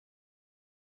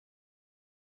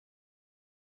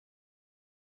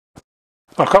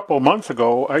A couple of months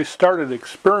ago, I started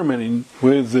experimenting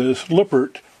with this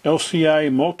Lippert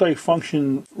LCI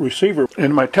multi-function receiver,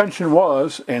 and my intention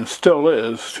was, and still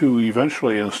is, to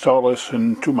eventually install this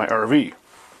into my RV.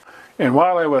 And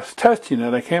while I was testing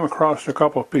it, I came across a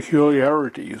couple of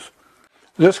peculiarities.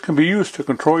 This can be used to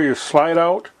control your slide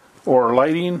out, or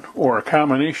lighting, or a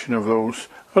combination of those,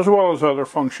 as well as other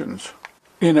functions.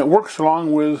 And it works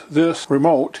along with this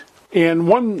remote. And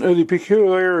one of the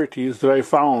peculiarities that I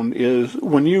found is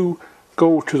when you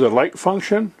go to the light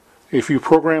function, if you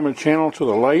program a channel to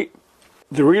the light,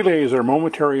 the relays are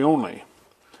momentary only.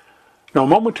 Now,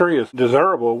 momentary is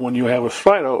desirable when you have a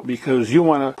slide out because you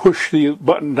want to push the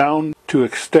button down to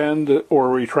extend or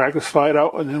retract the slide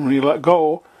out, and then when you let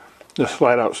go, the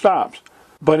slide out stops.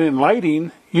 But in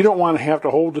lighting, you don't want to have to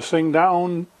hold this thing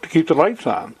down to keep the lights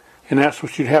on, and that's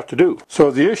what you'd have to do. So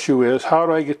the issue is, how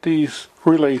do I get these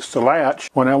relays to latch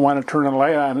when I want to turn the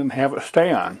light on and have it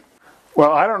stay on?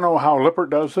 Well, I don't know how Lippert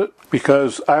does it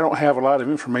because I don't have a lot of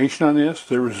information on this.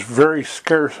 There is very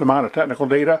scarce amount of technical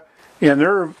data, and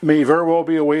there may very well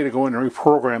be a way to go in and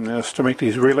reprogram this to make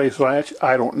these relays latch.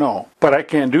 I don't know. But I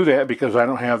can't do that because I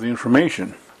don't have the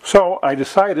information. So I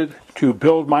decided to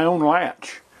build my own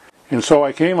latch. And so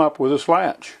I came up with this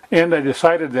latch. And I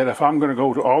decided that if I'm going to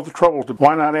go to all the trouble,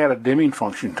 why not add a dimming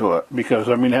function to it? Because,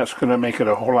 I mean, that's going to make it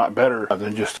a whole lot better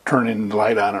than just turning the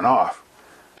light on and off.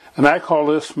 And I call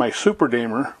this my super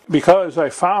dimmer because I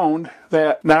found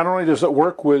that not only does it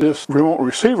work with this remote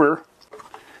receiver,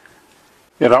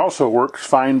 it also works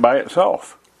fine by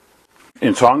itself.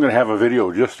 And so I'm going to have a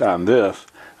video just on this,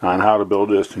 on how to build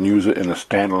this and use it in a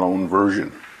standalone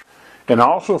version. And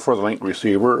also for the Linc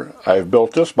receiver, I've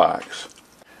built this box.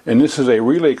 And this is a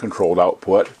relay controlled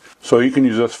output, so you can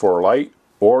use this for a light,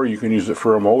 or you can use it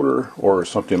for a motor, or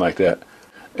something like that.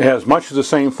 It has much of the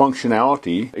same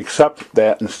functionality, except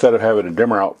that instead of having a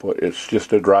dimmer output, it's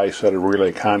just a dry set of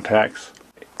relay contacts.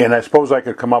 And I suppose I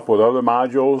could come up with other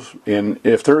modules, and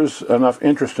if there's enough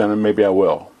interest in them, maybe I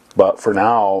will. But for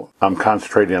now, I'm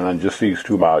concentrating on just these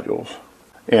two modules.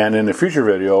 And in a future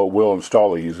video, we'll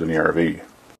install these in the RV.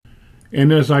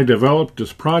 And as I developed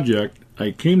this project,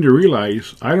 I came to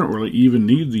realize I don't really even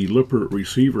need the Lippert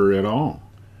receiver at all.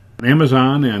 On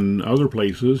Amazon and other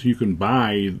places, you can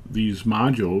buy these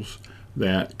modules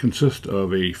that consist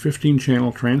of a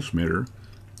 15-channel transmitter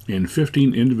and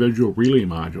 15 individual relay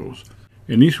modules.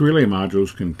 And these relay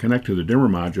modules can connect to the dimmer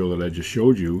module that I just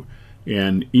showed you,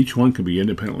 and each one can be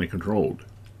independently controlled.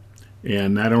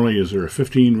 And not only is there a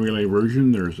 15 relay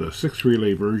version, there's a 6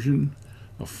 relay version,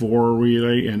 a 4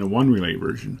 relay, and a 1 relay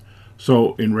version.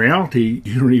 So in reality,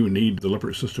 you don't even need the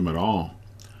Lippert system at all.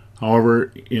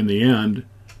 However, in the end,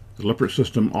 the Lippert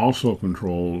system also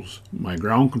controls my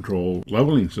ground control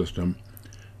leveling system,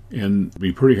 and it'd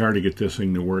be pretty hard to get this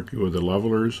thing to work with the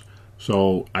levelers.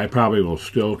 So I probably will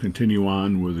still continue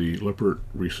on with the Lippert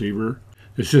receiver.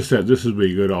 It's just that this would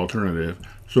be a good alternative.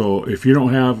 So if you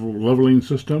don't have a leveling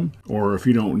system, or if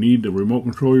you don't need to remote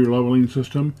control your leveling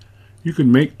system, you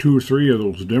can make 2 or 3 of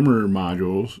those dimmer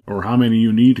modules, or how many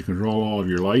you need to control all of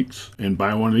your lights, and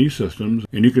buy one of these systems,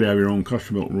 and you could have your own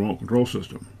custom-built remote control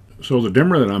system. So the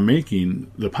dimmer that I'm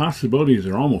making, the possibilities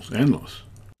are almost endless.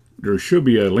 There should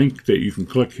be a link that you can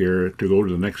click here to go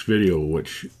to the next video,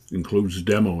 which includes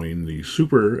demoing the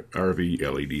Super RV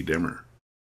LED dimmer.